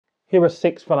Here are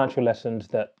 6 financial lessons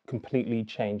that completely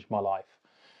changed my life.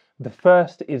 The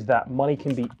first is that money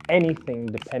can be anything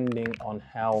depending on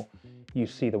how you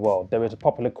see the world. There is a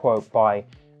popular quote by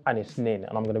Anis Nin,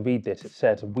 and I'm going to read this. It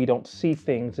says, "We don't see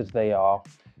things as they are,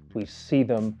 we see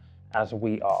them as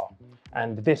we are."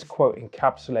 And this quote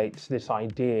encapsulates this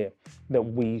idea that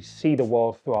we see the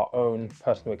world through our own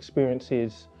personal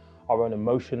experiences, our own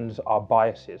emotions, our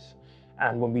biases.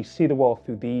 And when we see the world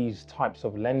through these types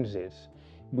of lenses,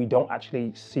 we don't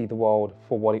actually see the world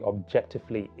for what it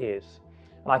objectively is.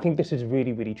 And I think this is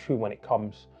really, really true when it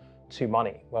comes to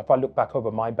money. Well, if I look back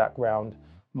over my background,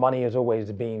 money has always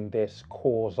been this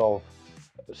cause of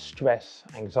stress,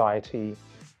 anxiety,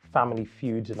 family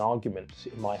feuds and arguments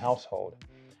in my household.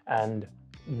 And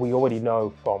we already know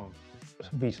from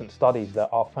recent studies that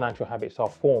our financial habits are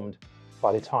formed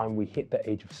by the time we hit the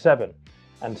age of 7.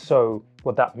 And so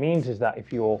what that means is that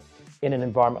if you're in an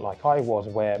environment like I was,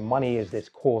 where money is this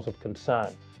cause of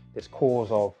concern, this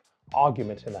cause of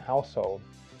arguments in the household,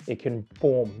 it can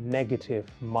form negative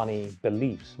money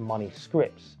beliefs, money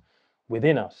scripts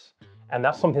within us. And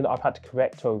that's something that I've had to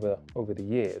correct over the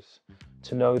years,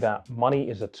 to know that money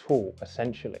is a tool,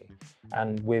 essentially.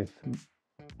 And with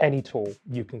any tool,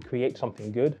 you can create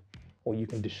something good or you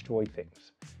can destroy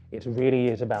things. It really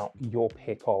is about your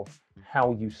pick of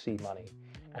how you see money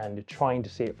and trying to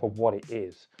see it for what it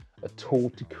is, a tool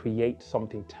to create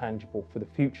something tangible for the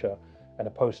future, as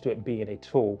opposed to it being a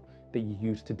tool that you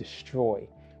use to destroy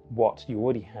what you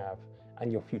already have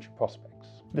and your future prospects.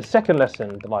 The second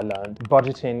lesson that I learned,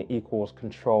 budgeting equals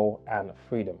control and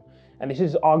freedom. And this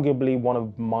is arguably one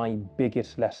of my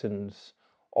biggest lessons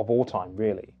of all time,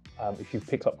 really. If you've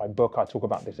picked up my book, I talk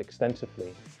about this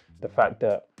extensively. The fact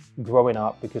that growing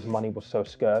up, because money was so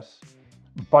scarce,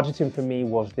 budgeting for me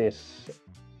was this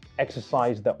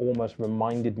exercise that almost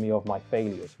reminded me of my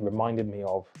failures, reminded me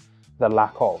of the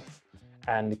lack of,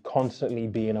 and constantly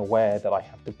being aware that I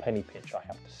have to penny pinch, I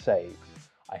have to save,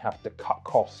 I have to cut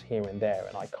costs here and there,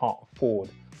 and I can't afford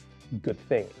good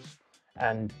things.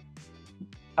 And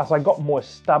as I got more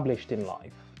established in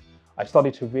life, I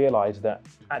started to realize that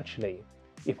actually,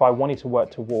 if I wanted to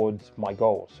work towards my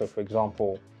goals, so for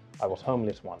example, I was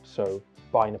homeless once, so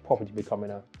buying a property, becoming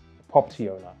a property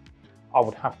owner, I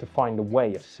would have to find a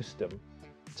way, a system,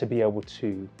 to be able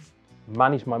to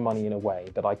manage my money in a way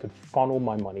that I could funnel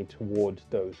my money towards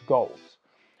those goals.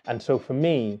 And so for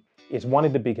me, it's one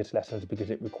of the biggest lessons because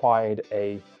it required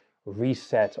a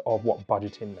reset of what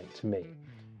budgeting meant to me.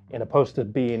 In opposed to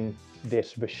being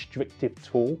this restrictive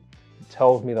tool that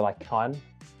tells me that I can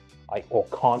or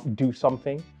can't do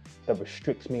something that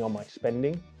restricts me on my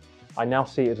spending, I now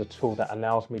see it as a tool that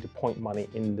allows me to point money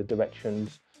in the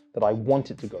directions that I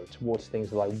want it to go, towards things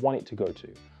that I want it to go to.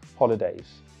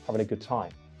 Holidays, having a good time,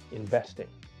 investing,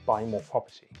 buying more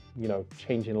property,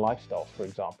 changing lifestyles, for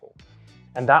example.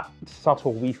 And that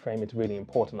subtle reframe is really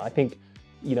important. I think,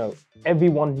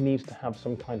 everyone needs to have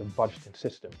some kind of budgeting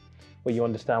system where you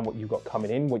understand what you've got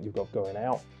coming in, what you've got going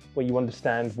out, where you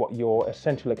understand what your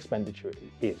essential expenditure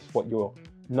is, what your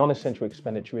non-essential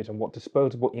expenditure is, and what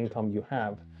disposable income you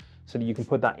have, so that you can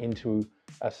put that into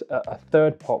a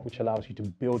third pot, which allows you to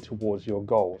build towards your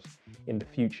goals in the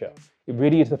future. It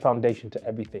really is the foundation to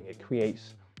everything. It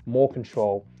creates more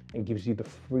control and gives you the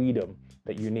freedom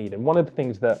that you need. And one of the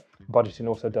things that budgeting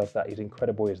also does that is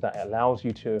incredible is that it allows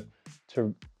you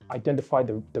to identify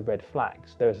the red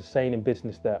flags. There's a saying in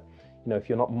business that, if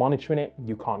you're not monitoring it,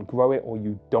 you can't grow it, or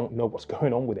you don't know what's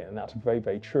going on with it. And that's very,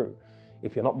 very true.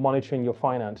 If you're not monitoring your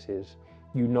finances,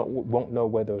 you won't know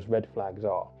where those red flags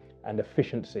are. And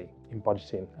efficiency in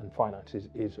budgeting and finances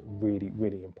is really,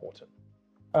 really important.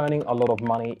 Earning a lot of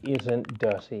money isn't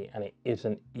dirty and it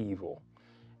isn't evil.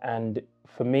 And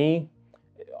for me,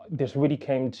 this really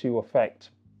came to effect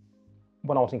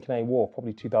when I was in Canary Wharf,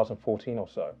 probably 2014 or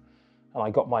so. And I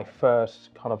got my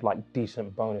first kind of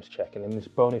decent bonus check. And then this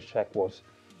bonus check was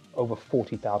over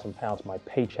 £40,000. My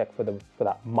paycheck for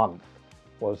that month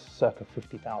was circa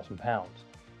 £50,000.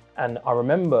 And I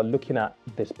remember looking at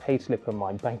this pay slip on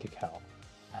my bank account,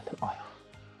 and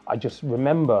I just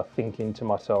remember thinking to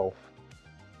myself,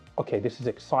 okay, this is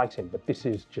exciting, but this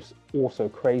is just also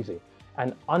crazy.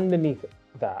 And underneath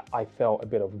that, I felt a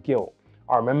bit of guilt.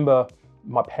 I remember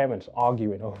my parents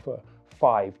arguing over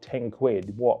 5-10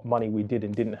 quid, what money we did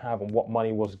and didn't have, and what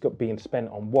money was being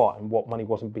spent on what, and what money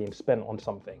wasn't being spent on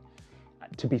something.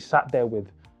 To be sat there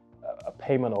with a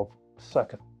payment of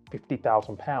circa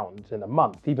 £50,000 in a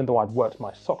month, even though I'd worked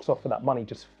my socks off for that money,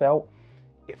 just felt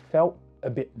a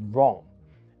bit wrong.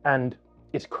 And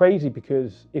it's crazy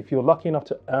because if you're lucky enough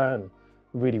to earn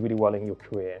really, really well in your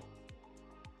career,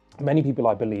 many people,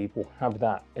 I believe, will have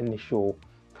that initial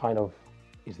kind of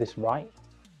is this right?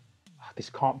 This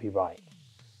can't be right.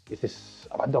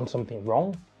 Have I done something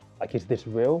wrong? Like, is this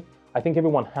real? I think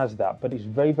everyone has that, but it's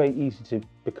very, very easy to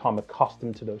become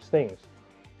accustomed to those things.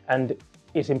 And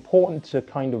it's important to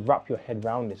kind of wrap your head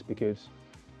around this, because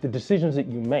the decisions that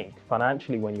you make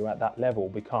financially when you're at that level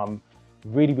become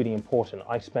really, really important.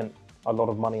 I spent a lot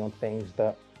of money on things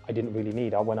that I didn't really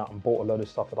need. I went out and bought a load of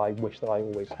stuff that I wish that I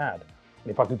always had.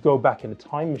 And if I could go back in a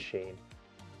time machine,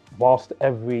 whilst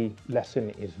every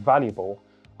lesson is valuable,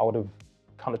 I would have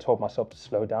kind of told myself to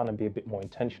slow down and be a bit more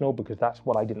intentional, because that's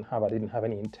what I didn't have. I didn't have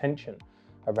any intention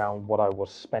around what I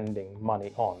was spending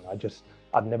money on.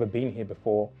 I'd never been here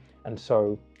before. And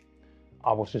so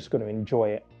I was just going to enjoy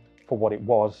it for what it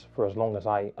was for as long as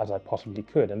I possibly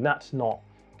could. And that's not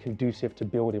conducive to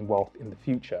building wealth in the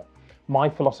future. My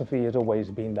philosophy has always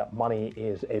been that money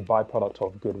is a byproduct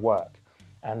of good work.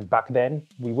 And back then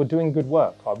we were doing good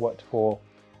work. I worked for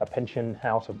a pension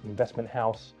house, an investment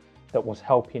house that was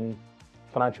helping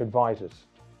financial advisors,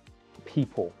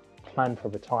 people plan for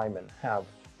retirement, have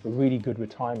really good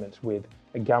retirements with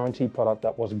a guaranteed product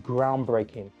that was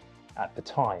groundbreaking at the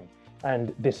time.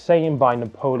 And this saying by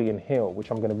Napoleon Hill,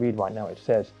 which I'm going to read right now, it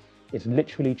says, "It's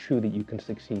literally true that you can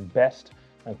succeed best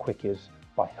and quickest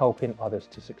by helping others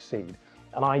to succeed."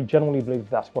 And I genuinely believe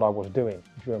that's what I was doing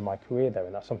during my career there.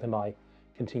 And that's something I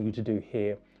continue to do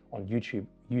here on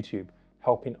YouTube,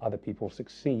 helping other people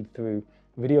succeed through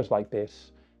videos like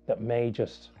this that may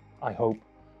just, I hope,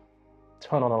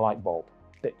 turn on a light bulb,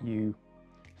 that you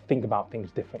think about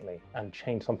things differently and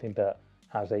change something that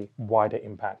has a wider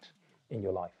impact in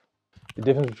your life. The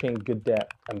difference between good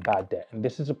debt and bad debt. And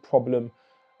this is a problem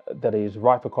that is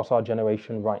rife across our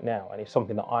generation right now. And it's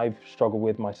something that I've struggled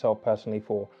with myself personally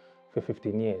for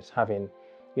 15 years, having,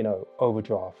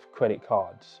 overdraft, credit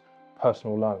cards,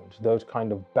 personal loans, those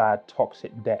kind of bad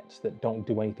toxic debts that don't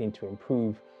do anything to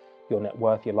improve your net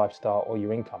worth, your lifestyle, or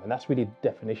your income. And that's really the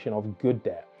definition of good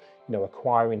debt,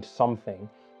 acquiring something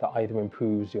that either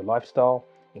improves your lifestyle,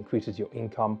 increases your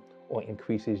income, or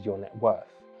increases your net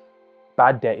worth.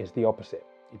 Bad debt is the opposite.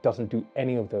 It doesn't do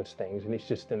any of those things, and it's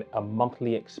just a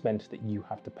monthly expense that you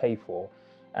have to pay for.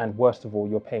 And worst of all,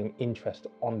 you're paying interest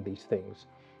on these things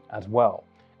as well.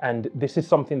 And this is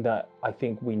something that I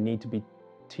think we need to be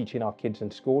teaching our kids in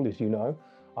school. As you know,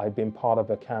 I've been part of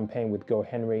a campaign with Go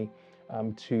Henry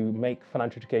to make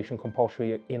financial education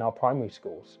compulsory in our primary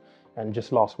schools. And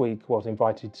just last week was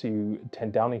invited to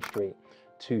 10 Downing Street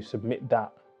to submit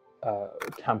that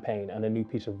campaign and a new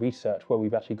piece of research where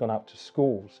we've actually gone out to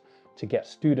schools to get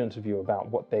students' view about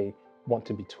what they want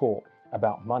to be taught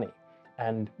about money.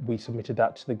 And we submitted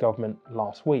that to the government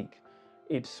last week.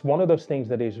 It's one of those things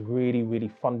that is really, really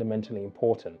fundamentally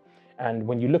important. And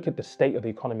when you look at the state of the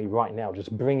economy right now,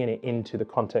 just bringing it into the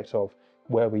context of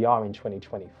where we are in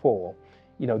 2024,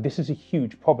 this is a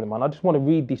huge problem. And I just want to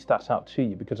read these stats out to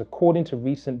you, because according to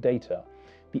recent data,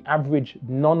 the average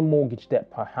non-mortgage debt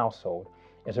per household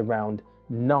is around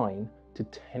 £9,000 to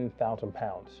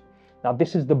 £10,000. Now,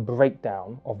 this is the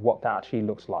breakdown of what that actually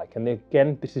looks like. And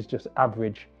again, this is just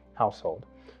average household.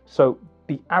 So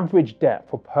the average debt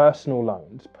for personal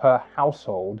loans per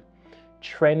household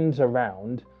trends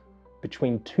around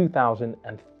between £2,000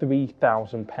 and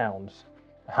 £3,000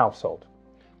 a household.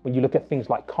 When you look at things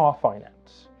like car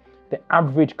finance, the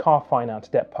average car finance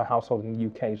debt per household in the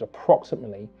UK is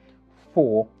approximately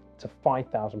 £4,000 to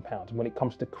 £5,000. And when it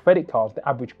comes to credit cards, the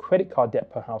average credit card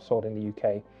debt per household in the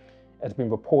UK has been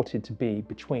reported to be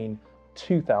between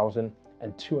 £2,000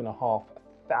 and £2,500.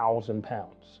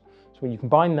 So when you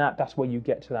combine that, that's where you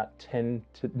get to that £9,000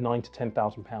 to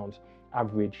 £10,000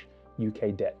 average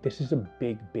UK debt. This is a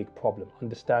big, big problem.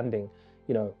 Understanding,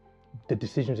 the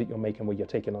decisions that you're making where you're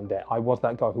taking on debt. I was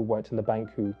that guy who worked in the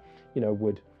bank who,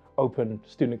 would open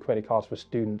student credit cards for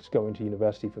students going to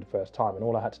university for the first time. And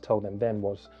all I had to tell them then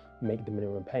was make the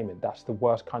minimum payment. That's the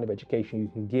worst kind of education you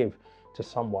can give to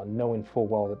someone, knowing full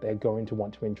well that they're going to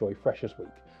want to enjoy Freshers Week.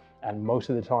 And most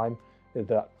of the time,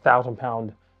 the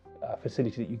 £1,000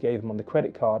 facility that you gave them on the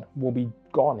credit card will be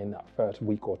gone in that first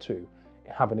week or two,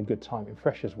 having a good time in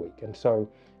Freshers Week. And so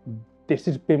this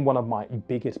has been one of my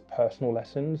biggest personal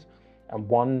lessons, and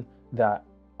one that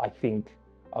I think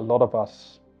a lot of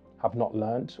us have not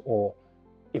learned, or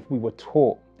if we were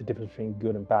taught the difference between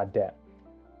good and bad debt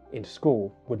in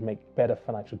school, would make better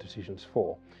financial decisions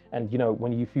for. And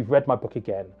if you've read my book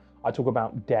again, I talk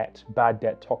about debt, bad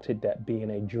debt, toxic debt being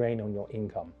a drain on your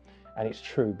income. And it's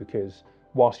true, because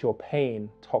whilst you're paying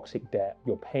toxic debt,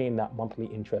 you're paying that monthly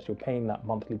interest, you're paying that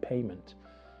monthly payment,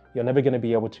 you're never going to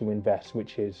be able to invest,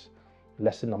 which is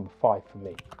lesson number 5 for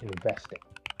me in investing.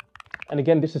 And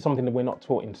again, this is something that we're not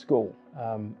taught in school.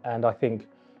 And I think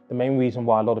the main reason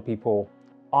why a lot of people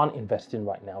aren't investing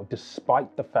right now,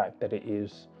 despite the fact that it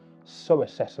is so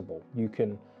accessible. You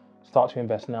can start to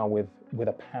invest now with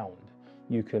a pound.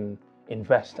 You can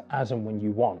invest as and when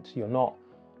you want. You're not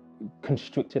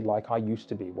constricted like I used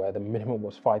to be, where the minimum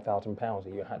was £5,000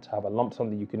 and you had to have a lump sum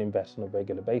that you can invest on a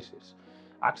regular basis.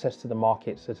 Access to the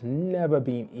markets has never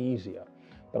been easier,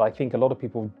 but I think a lot of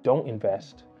people don't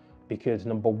invest because,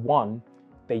 number one,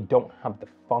 they don't have the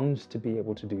funds to be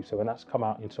able to do so, and that's come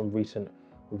out in some recent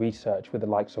research with the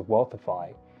likes of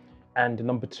Wealthify. And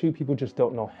number two, people just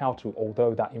don't know how to,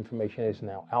 although that information is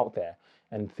now out there.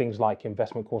 And things like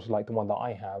investment courses like the one that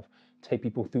I have take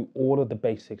people through all of the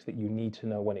basics that you need to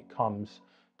know when it comes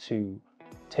to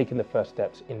taking the first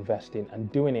steps, investing, and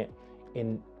doing it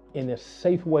in as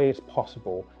safe a way as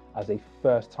possible as a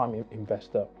first-time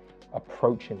investor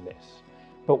approaching this.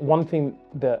 But one thing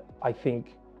that I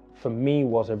think for me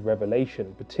was a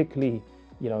revelation, particularly,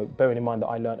 bearing in mind that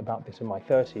I learned about this in my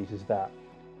 30s, is that,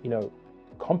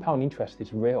 compound interest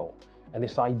is real. And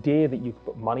this idea that you can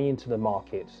put money into the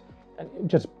markets, and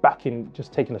just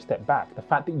taking a step back, the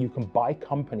fact that you can buy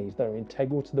companies that are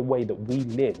integral to the way that we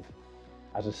live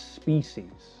as a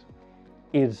species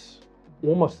is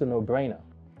almost a no-brainer.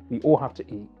 We all have to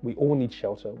eat, we all need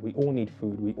shelter, we all need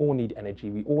food, we all need energy,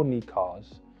 we all need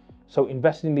cars. So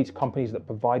investing in these companies that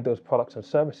provide those products and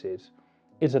services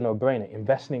is a no-brainer.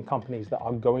 Investing in companies that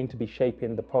are going to be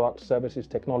shaping the products, services,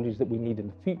 technologies that we need in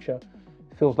the future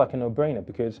feels like a no-brainer,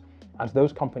 because as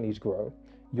those companies grow,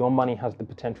 your money has the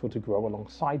potential to grow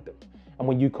alongside them. And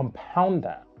when you compound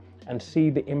that and see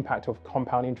the impact of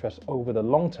compound interest over the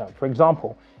long term, for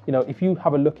example, if you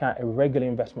have a look at a regular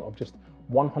investment of just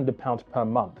 £100 per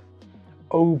month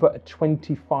over a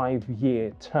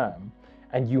 25-year term,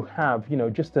 and you have,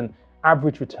 just an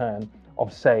average return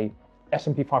of, say,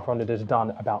 S&P 500 has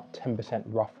done about 10%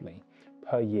 roughly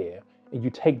per year, and you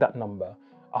take that number,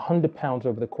 £100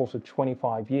 over the course of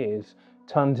 25 years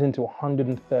turns into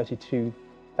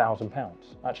 £132,000,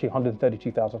 actually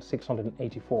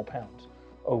 £132,684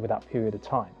 over that period of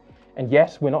time. And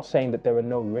yes, we're not saying that there are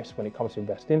no risks when it comes to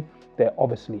investing. There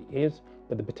obviously is,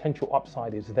 but the potential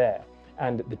upside is there.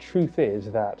 And the truth is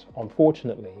that,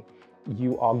 unfortunately,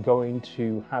 you are going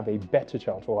to have a better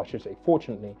chance, or I should say,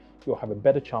 fortunately, you'll have a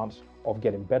better chance of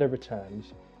getting better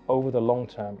returns over the long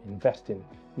term investing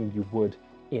than you would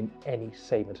in any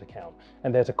savings account.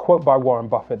 And there's a quote by Warren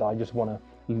Buffett that I just want to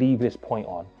leave this point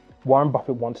on. Warren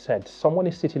Buffett once said, "Someone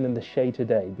is sitting in the shade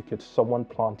today because someone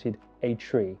planted a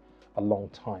tree a long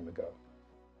time ago."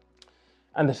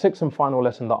 And the sixth and final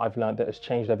lesson that I've learned that has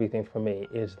changed everything for me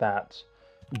is that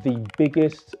the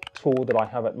biggest tool that I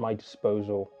have at my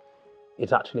disposal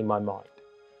is actually my mind.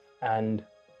 And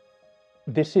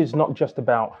this is not just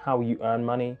about how you earn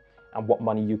money and what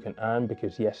money you can earn,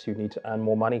 because yes, you need to earn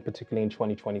more money, particularly in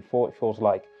 2024. It feels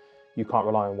like you can't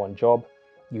rely on one job.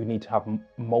 You need to have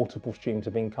multiple streams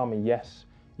of income. And yes,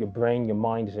 your brain, your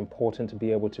mind is important to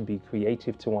be able to be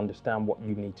creative, to understand what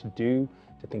you need to do,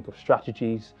 to think of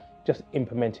strategies, just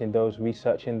implementing those,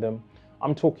 researching them.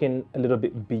 I'm talking a little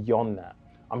bit beyond that.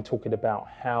 I'm talking about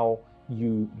how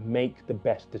you make the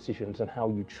best decisions and how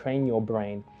you train your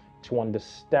brain to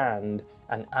understand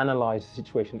and analyze the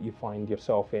situation that you find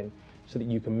yourself in, so that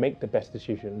you can make the best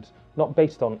decisions, not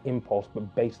based on impulse, but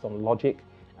based on logic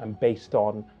and based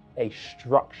on a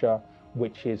structure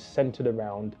which is centered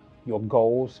around your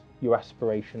goals, your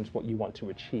aspirations, what you want to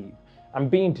achieve, and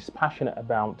being dispassionate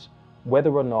about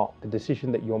whether or not the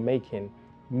decision that you're making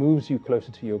moves you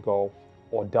closer to your goal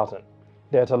or doesn't.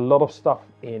 There's a lot of stuff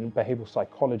in behavioral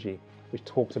psychology which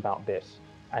talks about this,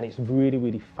 and it's really,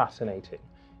 really fascinating.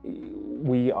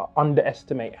 We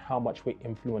underestimate how much we're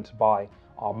influenced by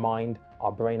our mind,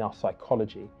 our brain, our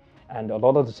psychology. And a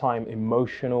lot of the time,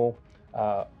 emotional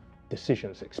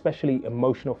decisions, especially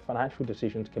emotional financial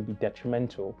decisions, can be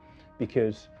detrimental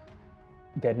because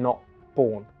they're not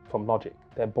born from logic.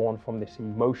 They're born from this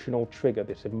emotional trigger,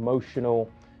 this emotional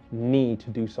need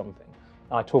to do something.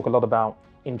 And I talk a lot about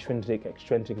intrinsic,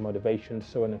 extrinsic motivations,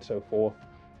 so on and so forth.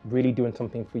 Really doing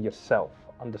something for yourself,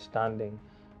 understanding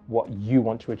what you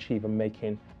want to achieve and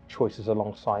making choices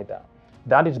alongside that.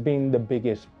 That has been the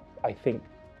biggest, I think,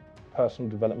 personal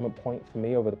development point for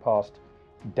me over the past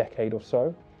decade or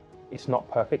so. It's not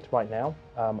perfect right now.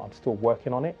 I'm still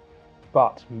working on it,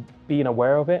 but being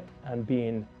aware of it and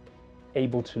being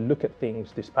able to look at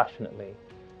things dispassionately,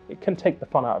 it can take the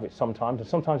fun out of it sometimes. And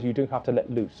sometimes you do have to let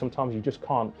loose. Sometimes you just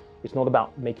can't. It's not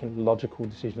about making logical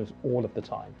decisions all of the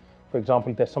time. For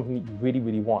example, if there's something that you really,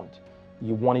 really want,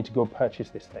 you wanted to go purchase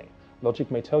this thing. Logic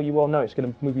may tell you, well, no, it's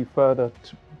going to move you further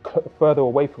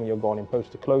away from your goal,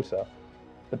 opposed to closer.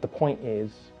 But the point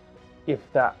is, if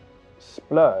that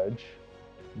splurge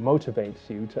motivates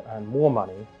you to earn more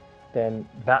money, then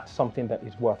that's something that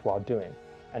is worthwhile doing.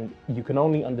 And you can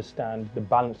only understand the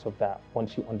balance of that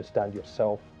once you understand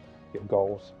yourself, your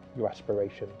goals, your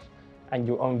aspirations, and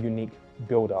your own unique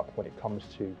build-up when it comes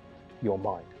to your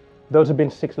mind. Those have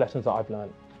been 6 lessons that I've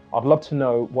learned. I'd love to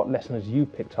know what lessons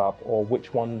you've picked up, or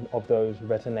which one of those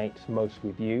resonates most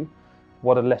with you.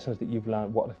 What are lessons that you've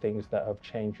learned? What are things that have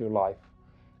changed your life?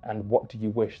 And what do you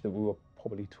wish that we were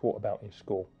probably taught about in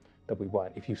school that we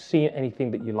weren't? If you see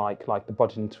anything that you like the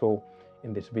budgeting tool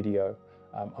in this video,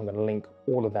 I'm going to link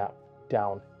all of that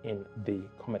down in the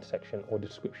comment section or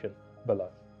description below.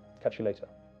 Catch you later.